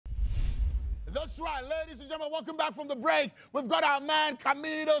That's right, ladies and gentlemen, welcome back from the break. We've got our man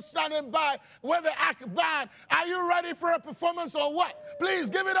Comidoh standing by with the act band. Are you ready for a performance or what? Please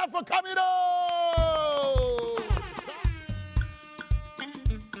give it up for Comidoh!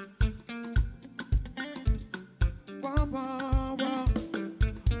 Wah, wah, wah.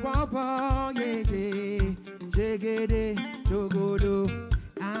 Wah, wah, yeah, yeah. Jiggy, jogodo,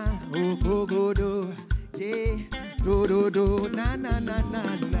 ah, oh, gogodo, yeah, do, na, na, na,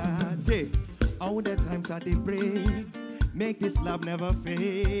 na, na. Yeah. All the times I did pray, make this love never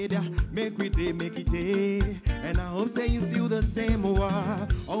fade. Make we day, make it day. And I hope say you feel the same way.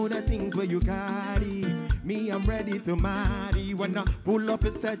 All the things where you carry, me I'm ready to marry. When I pull up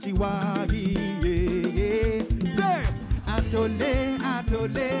a Sachiwagi, yeah. Say, Atole,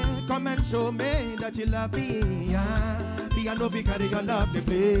 come and show me that you love me. Be a no fi carry your love the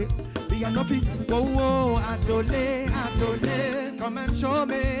play. Be a no fi, oh, Atole, come and show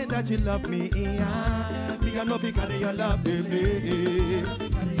me that you love me. Be a no fi carry your love the play.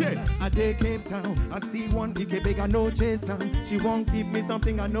 Yeah, I dey Cape Town, I see one big big I no chase she won't give me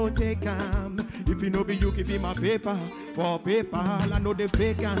something I no take If you know be you, give me my paper. For paper, I know the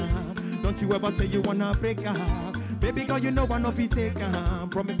fake Don't you ever say you wanna break up. Baby girl, you know I know fi take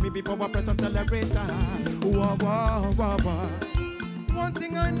Promise me before I press a celebrator. Wah, wah, wah, wah. One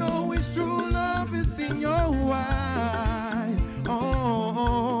thing I know is true love is in your eye.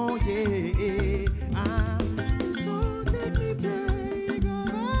 Oh, yeah. So take me there, girl,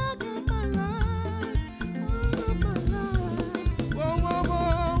 I got my life. Whoa, whoa,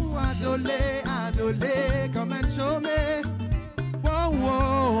 whoa, Adole, come and show me.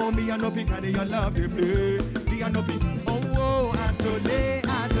 Whoa, me I know fi carry your love, baby. Me I know fi, oh,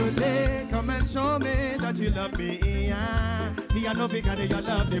 Adole, come and show me that you love me. Me I know fi carry your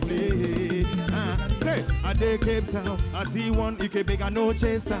love, baby. Hey, I dey Cape Town, I see one Ike big I no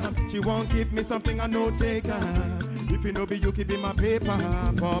chase She won't give me something I no take If you know be you, give me my paper.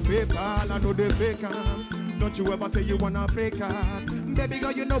 For paper, I know the fake Don't you ever say you wanna break up. Baby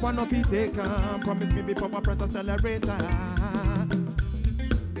girl, you know I know fi take Promise me before I press accelerator.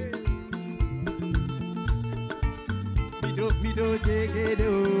 Me do,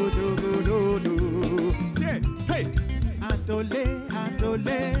 jogodo. Yeah, hey. Adole,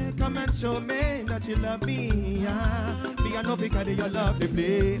 come and show me that you love me. Be a no fi carry your love to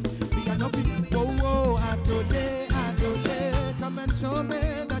play. Be a no fi, oh, Adole, come and show me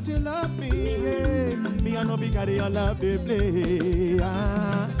that you love me. Be a no fi carry your love to play.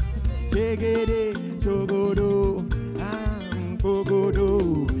 Jiggy, jogodo,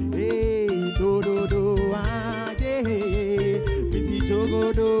 gogodo, hey, do, Missy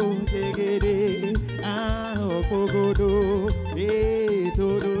Jogodo, Jegede, Pogodo,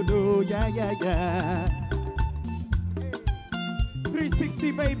 do, yeah.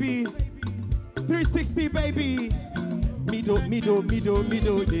 360 baby, 360 baby. Me do,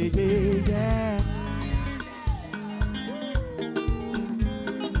 yeah.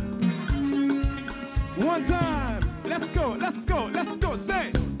 One time, let's go,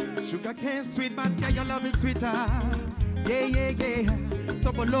 say. Sugar cane sweet, but yeah, your love is sweeter. Yeah.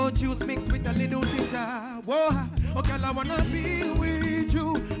 So below juice mixed with a little ginger. Whoa, oh girl, I wanna be with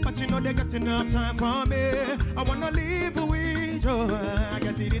you, but you know they got enough time for me. I wanna live with you. I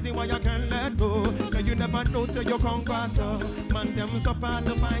get it easy why you can't let go. Cause you never know till you come cross. Man, them so far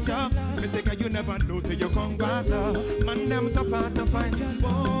to find you. Me say cause you never know till you come cross. Man, them so far to find you.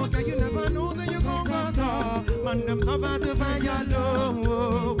 Oh, cause you never know till you come cross. Man, them so far to find your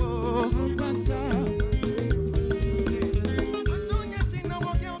love. Come cross.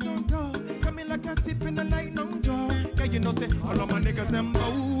 Tip in the light, no jaw. Yeah, you know, say, all of my niggas, them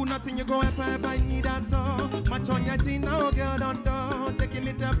bow. Nothing you go if I need at all. Match on your chin, now, girl, don't do. Taking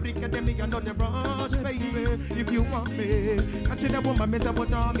it a brick, and then me, I know the rush, baby. If you want me, catch the woman, miss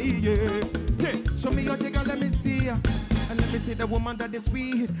about on me, yeah. Show me your jigger, let me see ya. And let me see the woman that is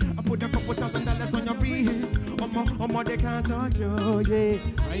sweet. I put a couple $1,000 on your wrist. Oh, they can't touch you, yeah.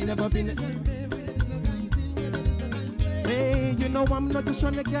 I ain't never been the same, baby. Hey, you know I'm not just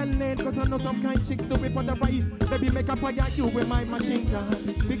trying to get laid, cause I know some kind chicks do it for the right. Baby, make a fire you with my machine gun.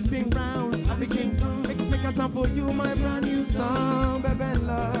 16 rounds, I be king. Make a sample you my brand new song, baby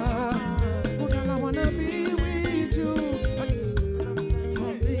love. Oh girl, I wanna be with you.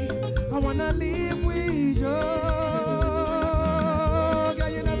 I wanna live with you. Girl,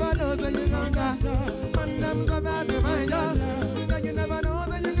 you never know so you gon' go. Man, them so bad to find you. Girl, you never know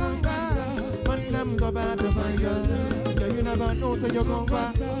so you gon' go. Man, them so bad to find you. You never know, so you gon' go.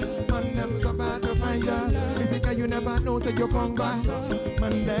 Man, them so bad to find you. Physical, you never know, so you gon' go.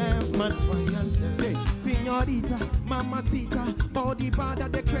 Man, them, man, find you. Sing señorita, mamacita, body bad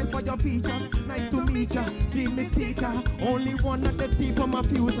at the crest for your features. Nice to meet ya, deal me seeker. Only one at the sea for my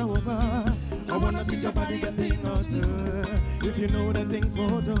future. I wanna teach your body a thing or two. If you know the things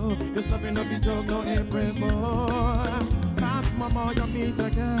we'll do, just loving up the joke, no April more. Pass mama, your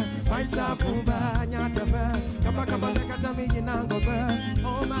music, 5-star Cuba, nyatabe. Kaba kaba lekata mi yinangobe.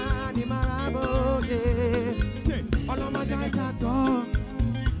 Oh man, imarabo, yeah. All of my guys are talk,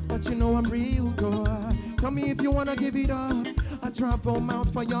 but you know I'm real good. Tell me if you wanna give it up. I travel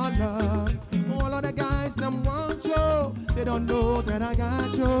miles for your love. All of the guys them want you. They don't know that I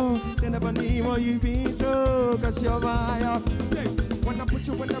got you. They never need what you've been through. Cause you're my hey, when I put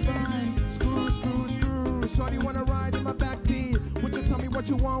you in the ride, screw, screw, screw. Shorty wanna ride in my backseat. Would you tell me what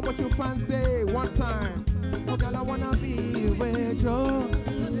you want, what you fancy? One time. Oh girl, I wanna be with you.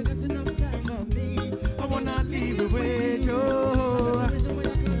 That's enough time for me. I wanna leave with you.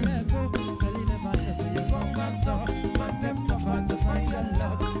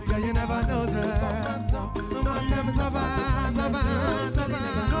 Yeah, you never know, sir. No man them survive, survive,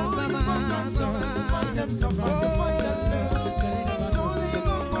 survive, survive.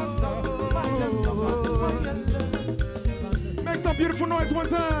 Make some beautiful noise one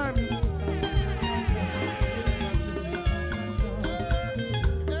time.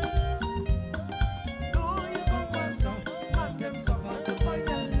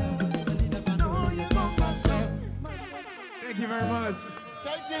 Thank you very much.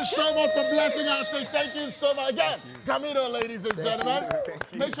 Thank you so much for blessing us. Thank you so much. Again, Comidoh, ladies and gentlemen.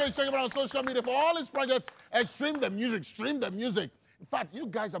 Make sure you check him out on social media for all his projects and stream the music. In fact, you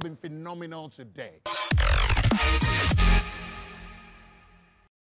guys have been phenomenal today.